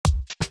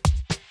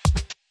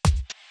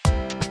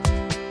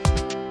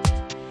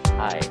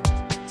Hai,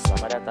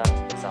 selamat datang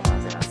bersama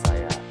dengan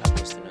saya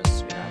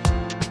Agustinus Winata.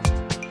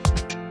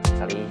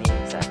 Kali ini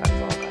saya akan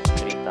bawakan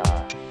cerita,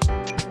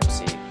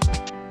 musik,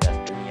 dan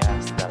dunia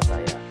sekitar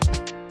saya.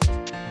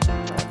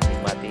 Selamat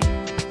menikmati.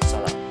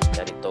 Salam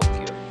dari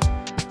Tokyo.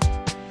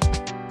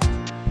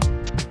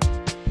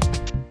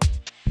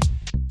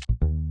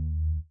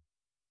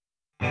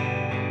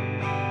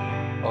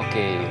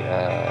 Oke,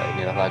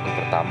 inilah lagu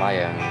pertama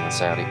yang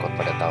saya record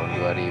pada tahun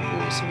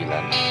 2009.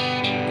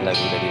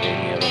 Lagu dari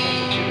Remy Roman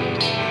berjudul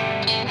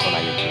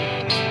Konayuki.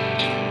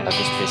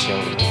 Lagu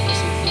spesial untuk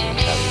musisi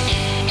kali ini.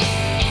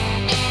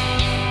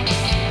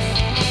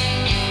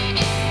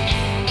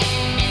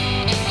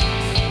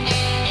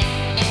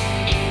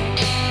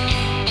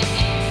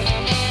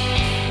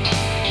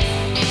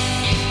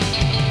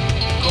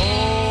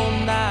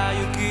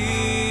 Konayuki,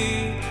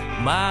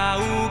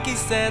 mau 季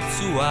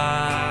節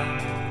は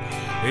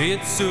い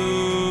つ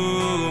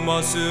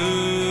もす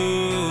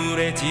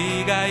れ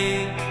違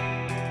い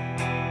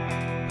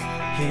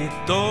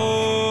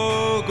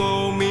人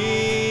混み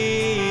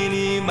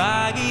に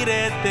紛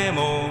れて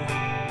も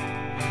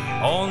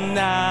同じ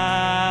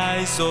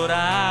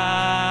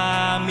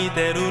空見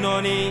てる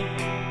のに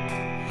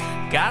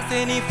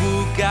風に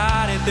吹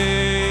かれ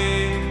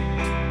て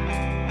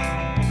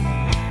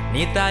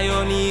似た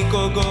ように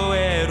凍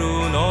え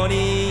るの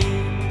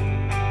に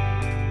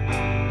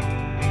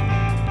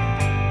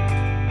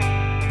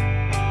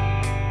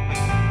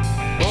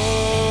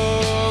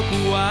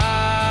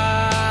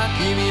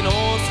君のす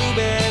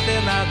べ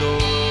てなど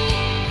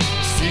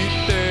知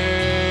って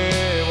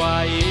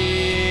は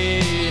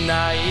い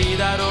ない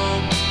だろう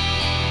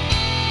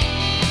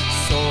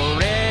そ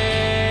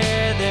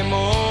れでも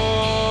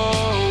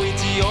1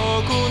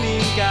億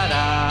人か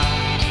ら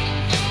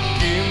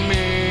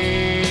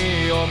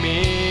君を見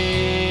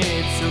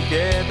つ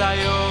けた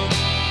よ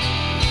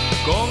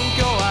根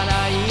拠は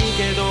ない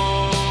け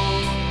ど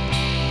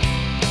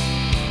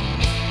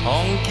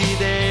本気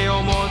で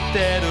思っ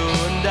てる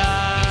んだ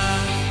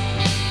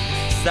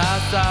些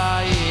細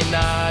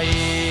な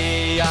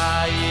い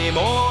愛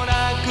も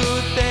なく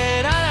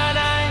てな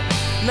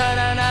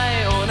らな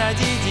い同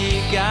じ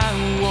時間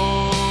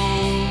を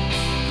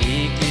生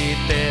き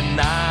て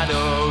など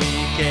い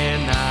け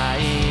ない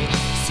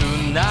素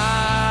直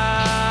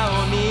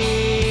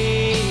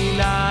に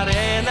な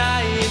れ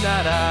ない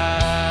なら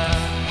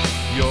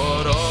喜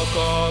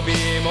び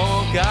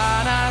も悲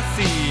し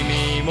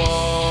みも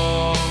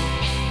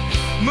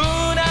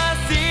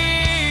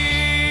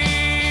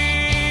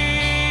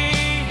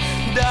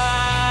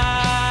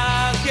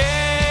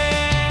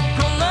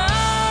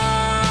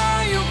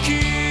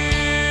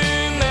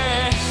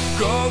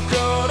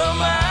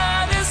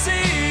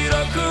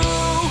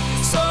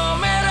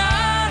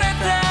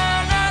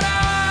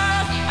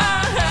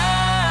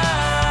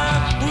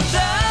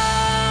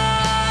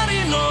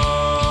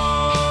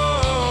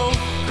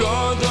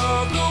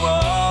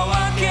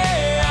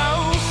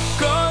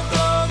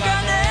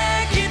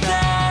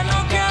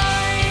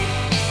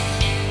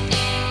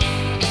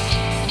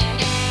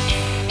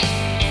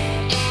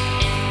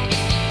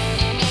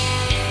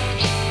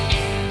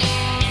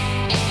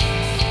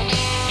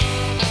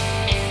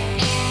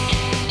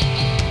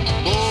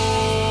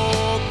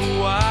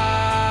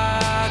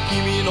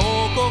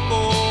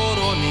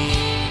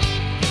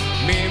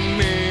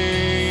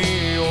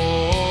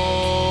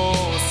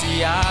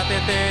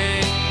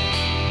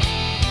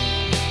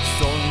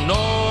その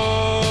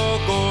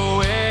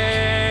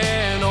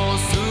声の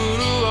スル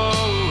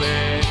ー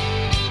へ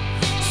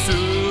スー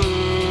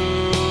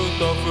ッ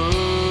と深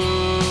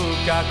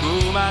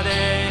くまで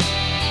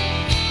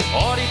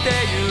降りて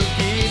行き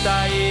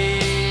たい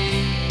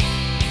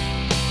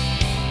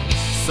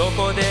そ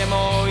こで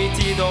もう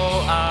一度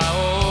会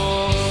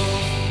おう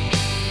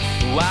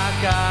分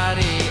か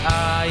り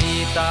合い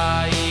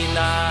たい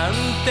なん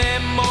て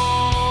もう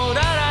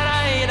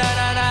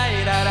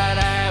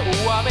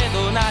上辺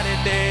となれ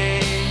て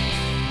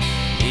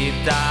い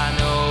た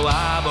の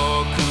は僕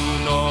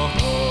の方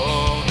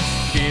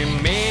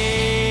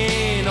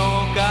君の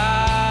価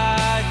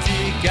値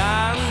観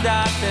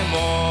だっても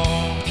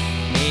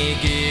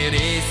握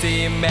りし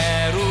め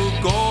る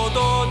こと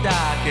だ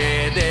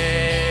けで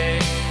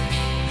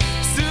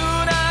繋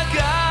が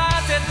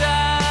ってた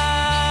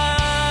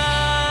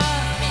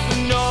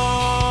の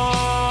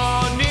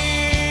に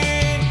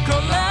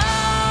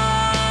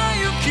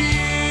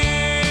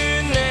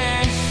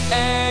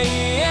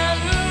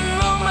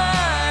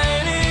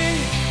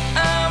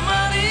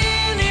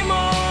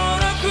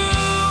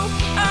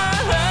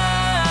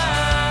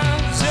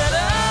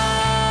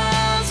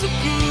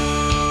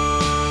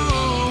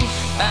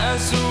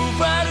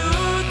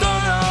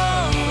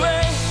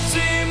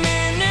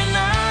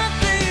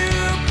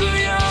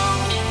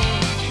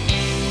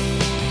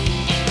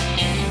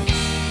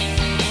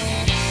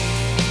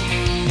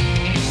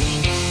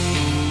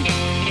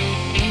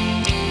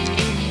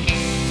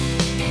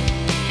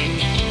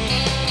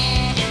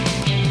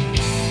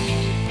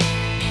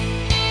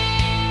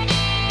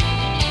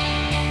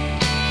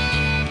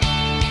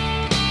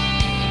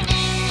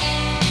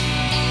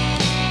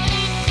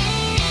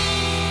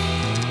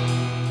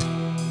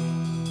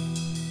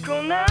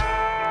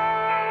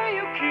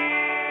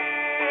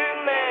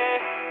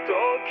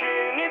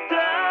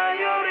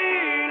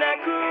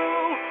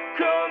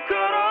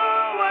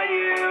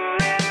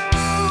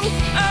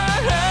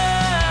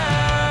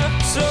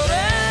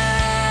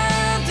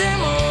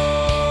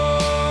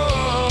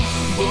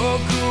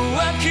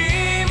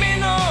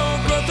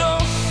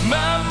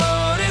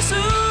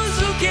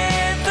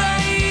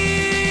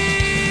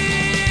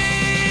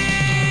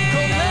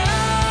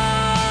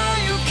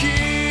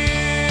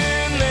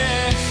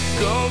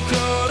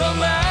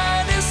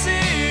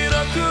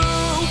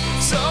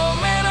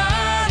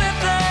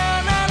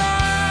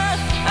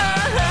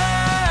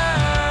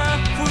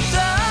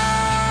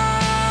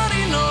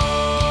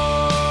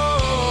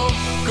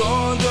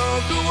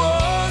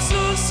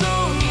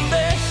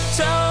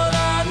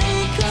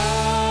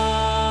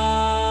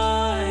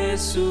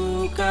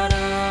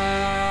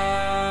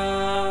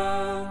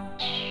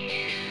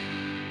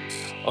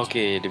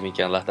Oke,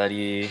 demikianlah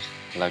tadi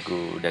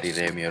lagu dari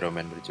Remi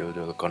Roman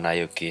berjudul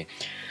Konayuki.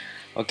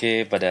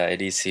 Oke, pada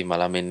edisi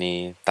malam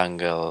ini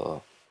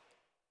tanggal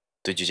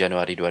 7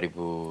 Januari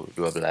 2012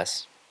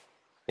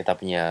 kita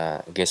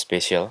punya guest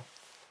special,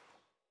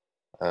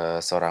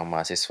 seorang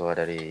mahasiswa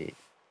dari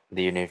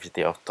the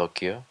University of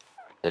Tokyo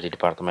dari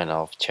Department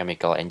of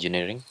Chemical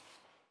Engineering.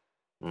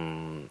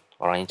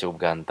 Orangnya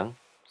cukup ganteng,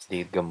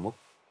 sedikit gemuk,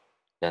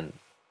 dan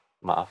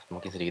maaf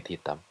mungkin sedikit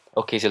hitam.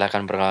 Oke,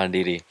 silahkan perkenalan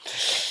diri.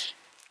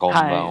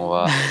 Hai,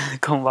 Konbanwa.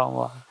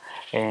 konbanwa.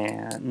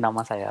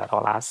 Nama saya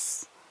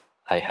Rolas.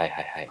 Hai hai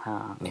hai hai.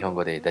 Ah.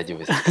 Nihongo de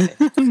daijoubu desu ka ne?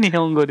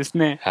 Nihongo desu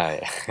ne.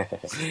 Hai.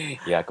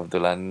 Ya,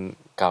 kebetulan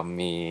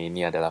kami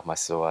ini adalah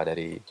mahasiswa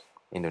dari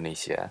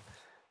Indonesia.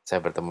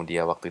 Saya bertemu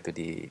dia waktu itu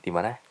di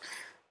mana?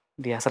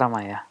 Di asrama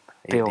ya.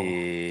 Di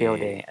Pyo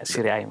de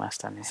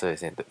shiriaimashita ne. そうで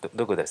すね。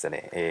どこでした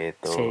ね。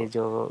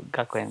Seijo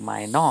Gakuen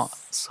Mae no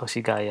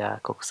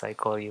Soshigaya Kokusai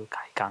Kouryu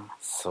Kaikan.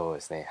 そう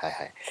ですね。はい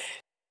はい。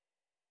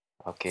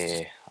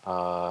Oke,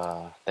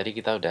 tadi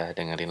kita udah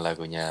dengerin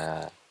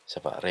lagunya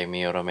siapa?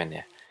 Remi Roman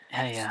ya.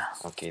 Ya.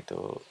 Oke, itu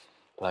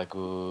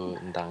lagu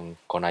tentang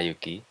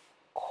Konayuki.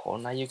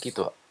 Konayuki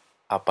itu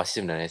apa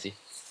sih sebenarnya sih?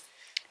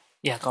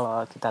 Ya,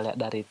 kalau kita lihat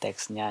dari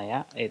teksnya ya,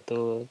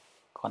 itu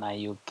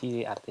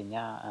Konayuki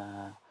artinya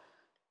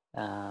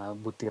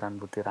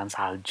butiran-butiran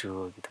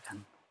salju gitu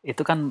kan.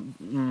 Itu kan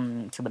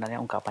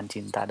sebenarnya ungkapan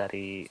cinta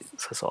dari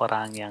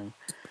seseorang yang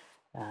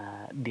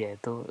dia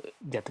itu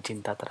jatuh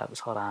cinta terhadap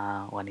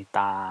seorang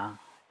wanita,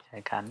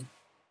 ya kan.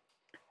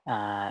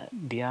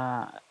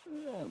 Dia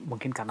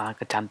mungkin karena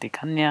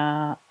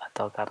kecantikannya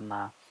atau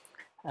karena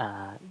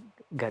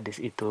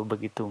gadis itu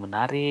begitu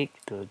menarik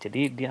gitu.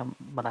 Jadi dia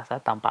merasa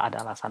tanpa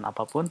ada alasan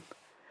apapun,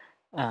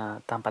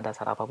 tanpa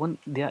dasar apapun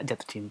dia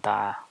jatuh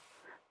cinta.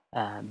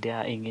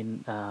 Dia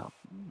ingin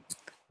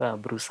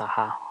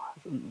berusaha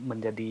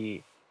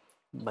menjadi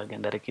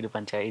bagian dari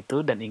kehidupan cewek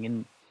itu dan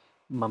ingin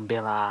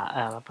membela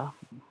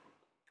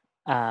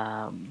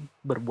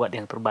berbuat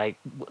yang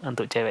terbaik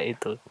untuk cewek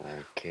itu.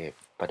 Oke,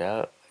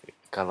 padahal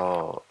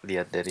kalau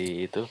lihat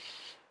dari itu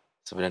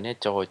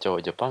sebenarnya cowok-cowok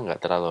Jepang nggak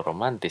terlalu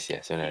romantis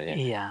ya sebenarnya.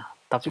 Iya,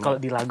 tapi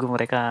kalau di lagu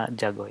mereka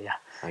jago ya.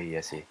 Oh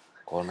iya sih,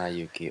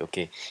 Konayuki.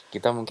 Oke,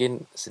 kita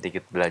mungkin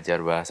sedikit belajar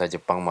bahasa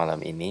Jepang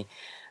malam ini.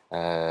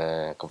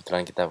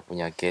 Kebetulan kita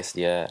punya guest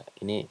dia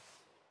ini,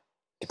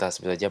 kita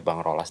sebut aja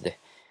Bang Rolas deh.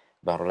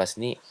 Bang Rolas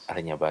ini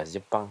ahlinya bahasa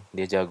Jepang,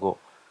 dia jago.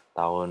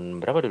 Tahun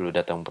berapa dulu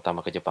datang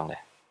pertama ke Jepang deh?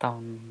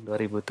 Tahun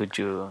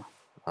 2007.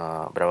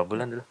 Berapa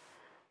bulan dulu?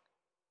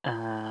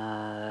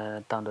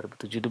 Tahun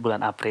 2007 itu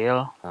bulan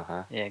April,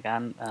 Aha. ya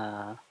kan.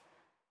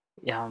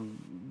 Yang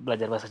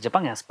belajar bahasa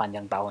Jepang ya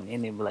sepanjang tahun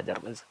ini belajar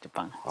bahasa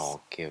Jepang.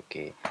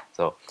 Oke.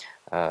 So,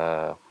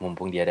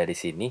 mumpung dia ada di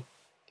sini,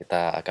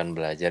 kita akan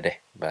belajar deh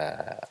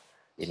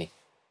ini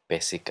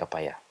basic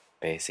apa ya?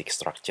 Basic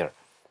structure.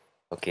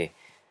 Oke.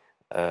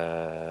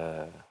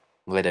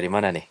 Mulai dari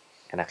mana nih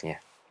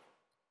enaknya?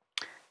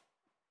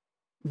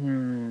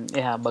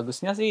 Ya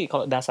bagusnya sih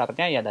kalau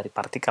dasarnya ya dari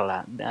partikel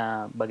lah.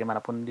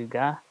 Bagaimanapun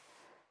juga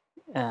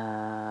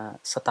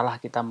setelah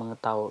kita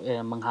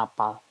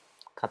menghafal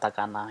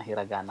katakana,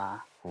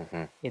 hiragana,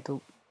 itu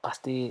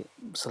pasti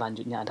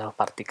selanjutnya adalah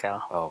partikel.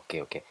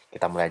 Oke.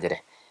 Kita mulai aja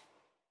deh.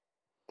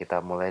 Kita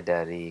mulai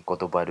dari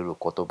kotoba dulu.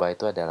 Kotoba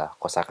itu adalah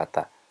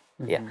kosakata.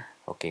 Ya,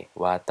 oke.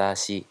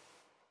 Watashi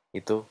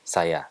itu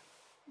saya.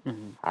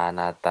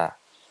 Anata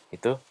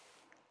itu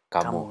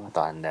kamu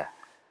atau Anda.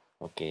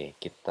 Oke,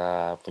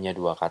 kita punya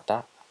dua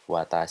kata,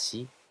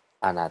 watashi,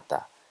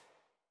 anata.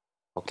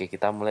 Oke,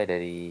 kita mulai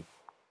dari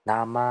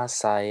nama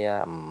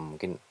saya,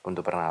 mungkin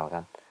untuk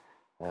perkenalkan.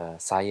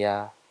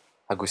 Saya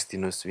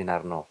Agustinus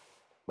Winarno.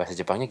 Bahasa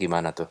Jepangnya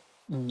gimana tuh?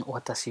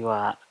 Watashi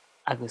wa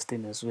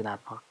Agustinus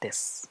Winarno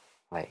desu.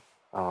 Baik.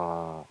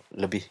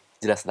 Lebih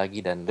jelas lagi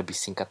dan lebih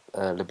singkat,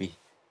 lebih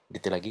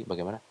detail lagi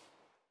bagaimana?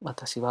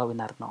 Watashi wa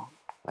Winarno.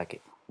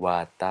 Oke.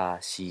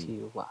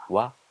 Watashi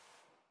wa.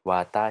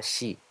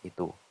 Watashi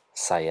itu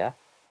saya.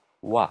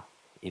 Wa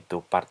itu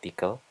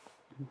partikel.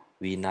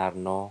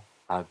 Winarno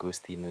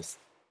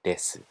Agustinus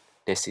desu.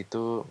 Desu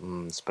itu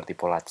seperti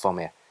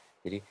platform ya.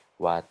 Jadi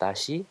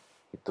watashi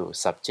itu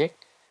subjek.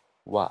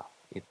 Wa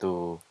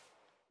itu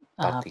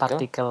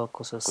partikel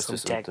khusus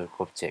subjek. Untuk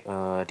objek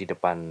di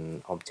depan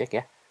objek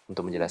ya,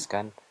 untuk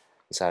menjelaskan.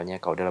 Misalnya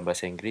kalau dalam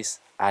bahasa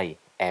Inggris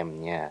I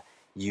am-nya,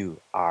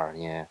 you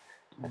are-nya,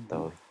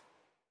 atau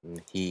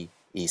he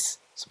is,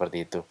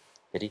 seperti itu.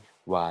 Jadi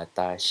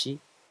watashi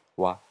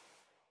wa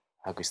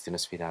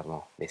Agustinus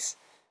Winarno desu.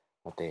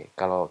 Oke,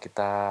 kalau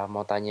kita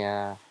mau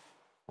tanya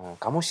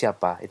kamu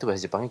siapa, itu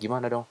bahasa Jepangnya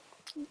gimana dong?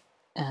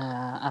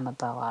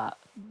 Anata wa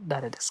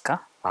dare desu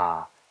ka?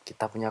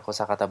 Kita punya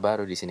kosakata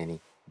baru di sini nih.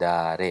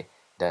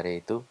 Dare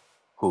itu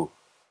who.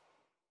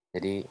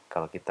 Jadi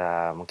kalau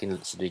kita mungkin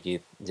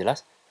sedikit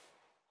jelas,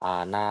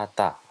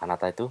 anata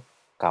itu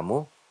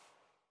kamu,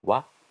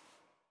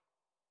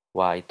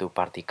 wa itu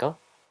partikel.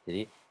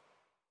 Jadi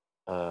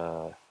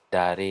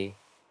dare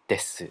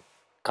desu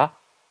ka.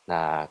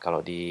 Nah,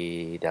 kalau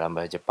di dalam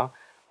bahasa Jepang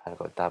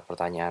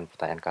pertanyaan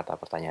kata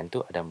pertanyaan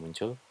itu ada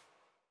muncul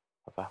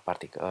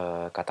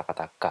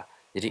kata-kata ka.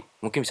 Jadi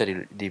mungkin bisa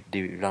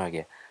dibilang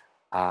lagi ya.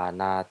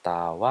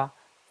 Anata wa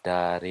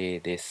dare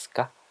desu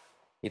ka?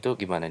 Itu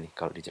gimana nih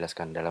kalau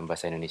dijelaskan dalam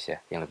bahasa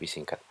Indonesia yang lebih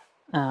singkat?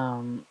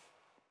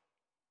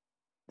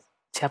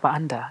 Siapa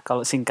Anda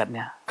kalau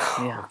singkatnya?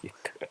 Ya.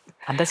 Gitu.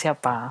 Anda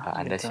siapa?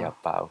 Anda gitu.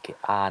 siapa? Oke.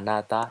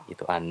 Anata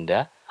itu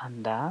Anda.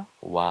 Anda.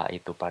 Wa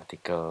itu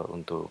partikel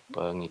untuk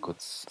pengikut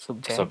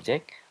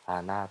subjek.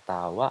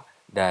 Anata wa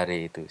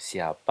dare itu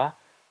siapa?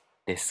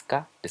 Desu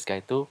ka? Desu ka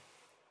itu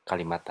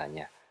kalimat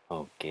tanya.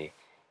 Oke,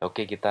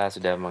 kita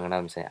sudah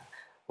mengenal misalnya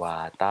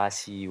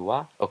watashi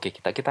wa. Oke,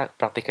 kita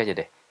praktik aja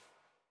deh.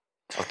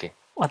 Oke.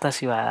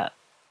 Watashi wa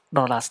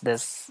Roras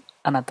desu.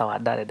 Anata wa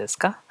dare desu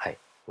ka? Hai.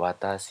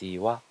 Watashi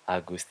wa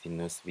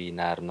Agustinus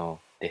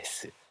Winarno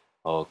desu.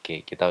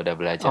 Oke, kita udah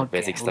belajar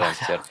basic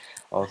structure.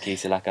 Oke,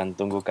 silahkan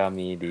tunggu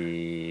kami di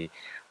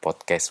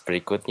podcast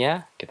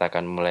berikutnya. Kita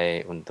akan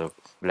mulai untuk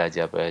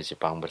belajar bahasa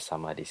Jepang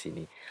bersama di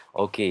sini.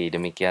 Oke,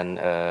 demikian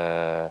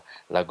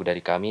lagu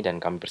dari kami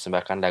dan kami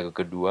persembahkan lagu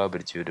kedua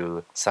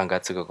berjudul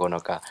Sangatsugu Kono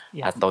Ka.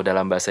 Ya. Atau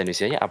dalam bahasa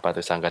Indonesianya apa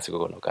tuh Sangatsugu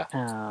Kono Ka?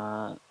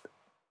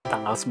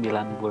 Tanggal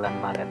 9 bulan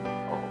Maret.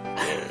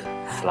 Oke,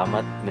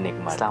 selamat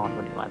menikmati. Selamat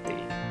menikmati.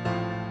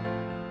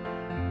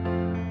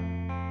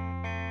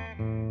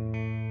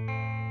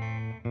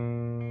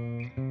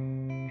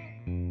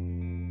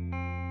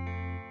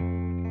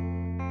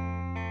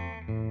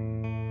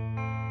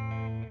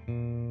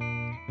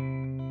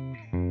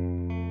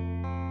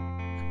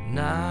 流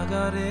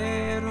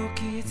れる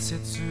季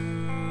節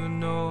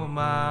の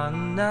真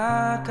ん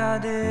中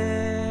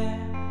で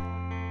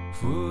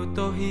ふ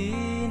と日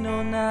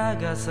の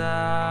長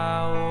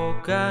さを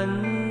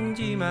感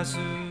じます。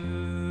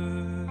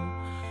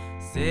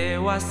せ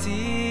わ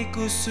し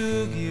く過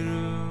ぎる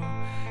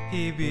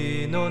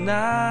日々の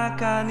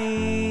中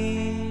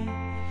に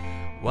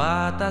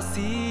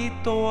私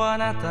とあ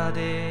なた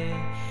で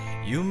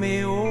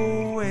夢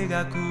を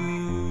描く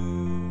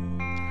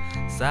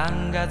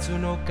3月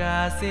の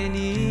風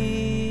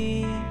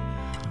に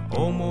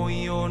思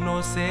いを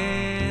乗せ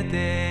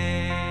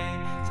て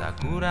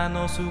桜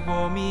のつ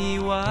ぼみ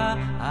は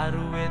春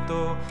へ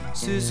と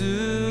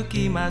続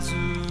きます。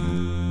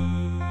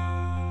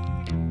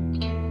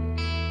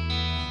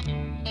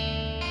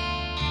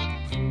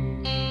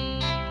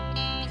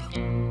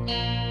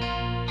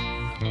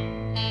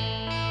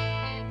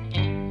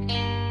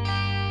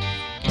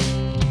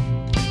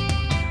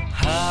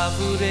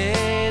溢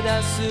れ出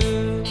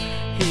す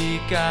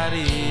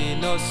光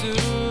の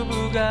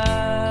粒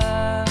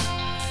が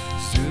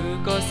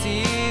少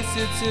し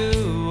ずつ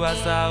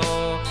朝を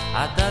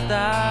温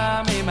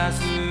めま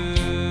す。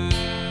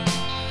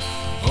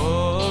大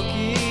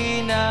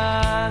き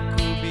な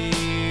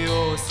首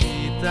をし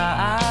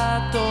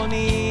た後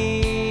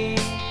に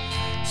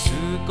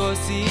少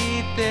し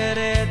照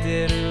れ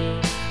てる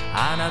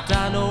あな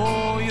た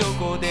の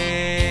横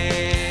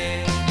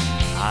で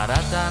新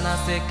たな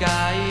世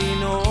界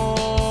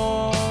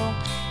の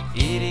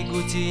入り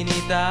口に立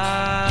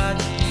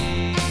ち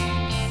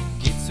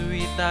気づ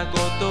いたこ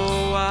と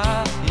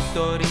は一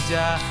人じ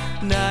ゃ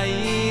な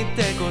いっ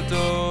てこと。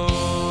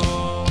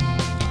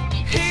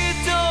瞳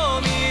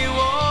を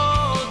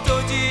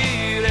閉じ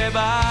れば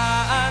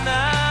あな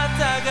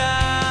たが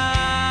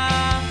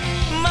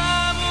ま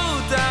ぶ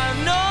た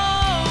の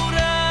裏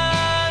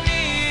に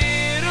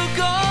いるこ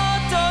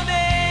とで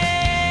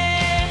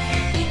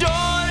ど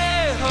れ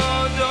ほ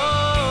ど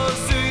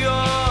強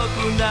く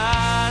な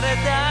れ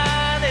た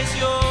でし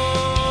ょ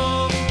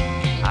う。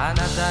あな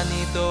た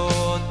にと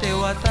って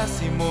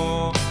私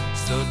も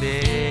そう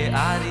で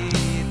あり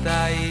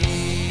たい。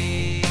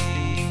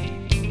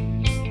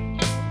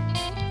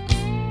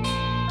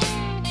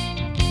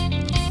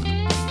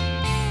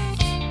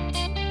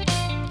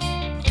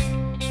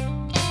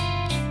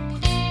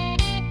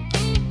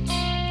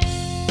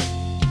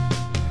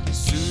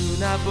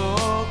砂ぼ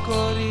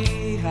こ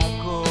り運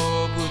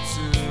ぶつ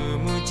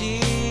む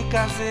じ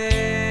風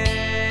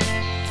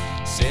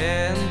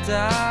洗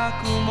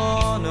濯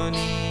物に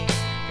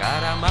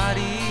絡ま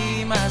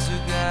ります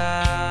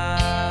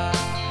が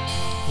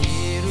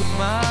昼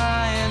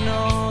前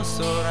の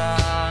空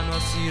の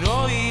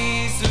白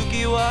い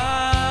月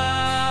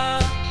は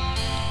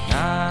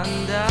なん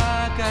だ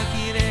か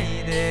綺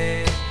麗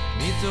で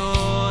見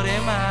とれ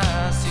ま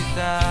した。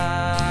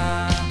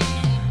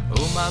う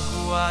ま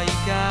くはい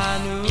か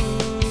ぬ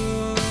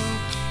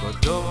こ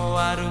とも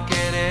あるけ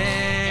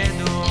れ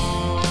ど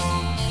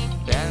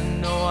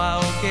天を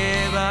仰げ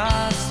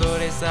ばそ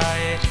れさ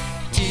え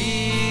小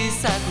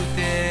さく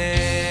て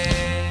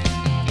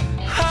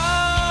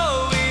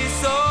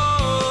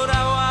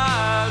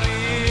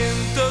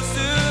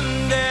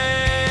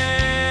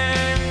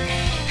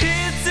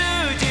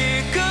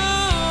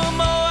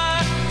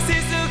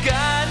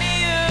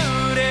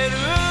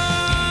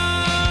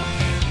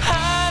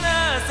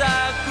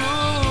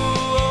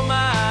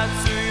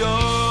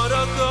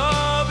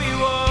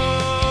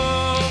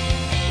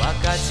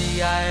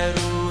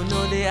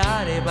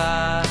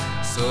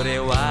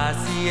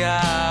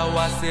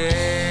こ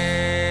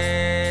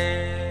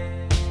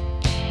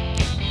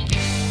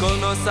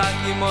の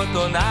先も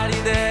隣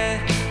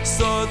で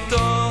そっと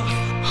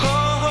微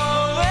笑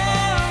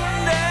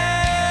んで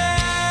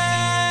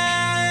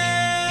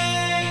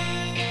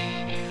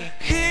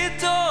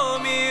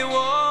瞳を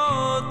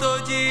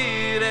閉じ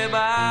れば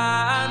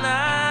あな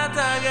た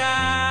が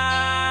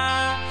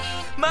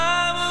ま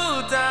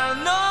ぶた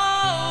の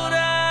裏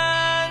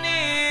に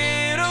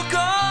いるこ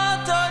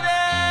とで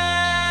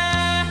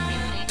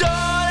ど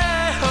れ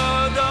ほ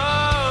ど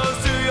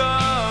強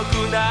く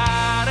な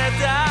れ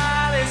た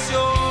でしょ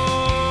う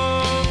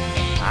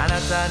あな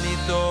たに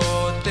と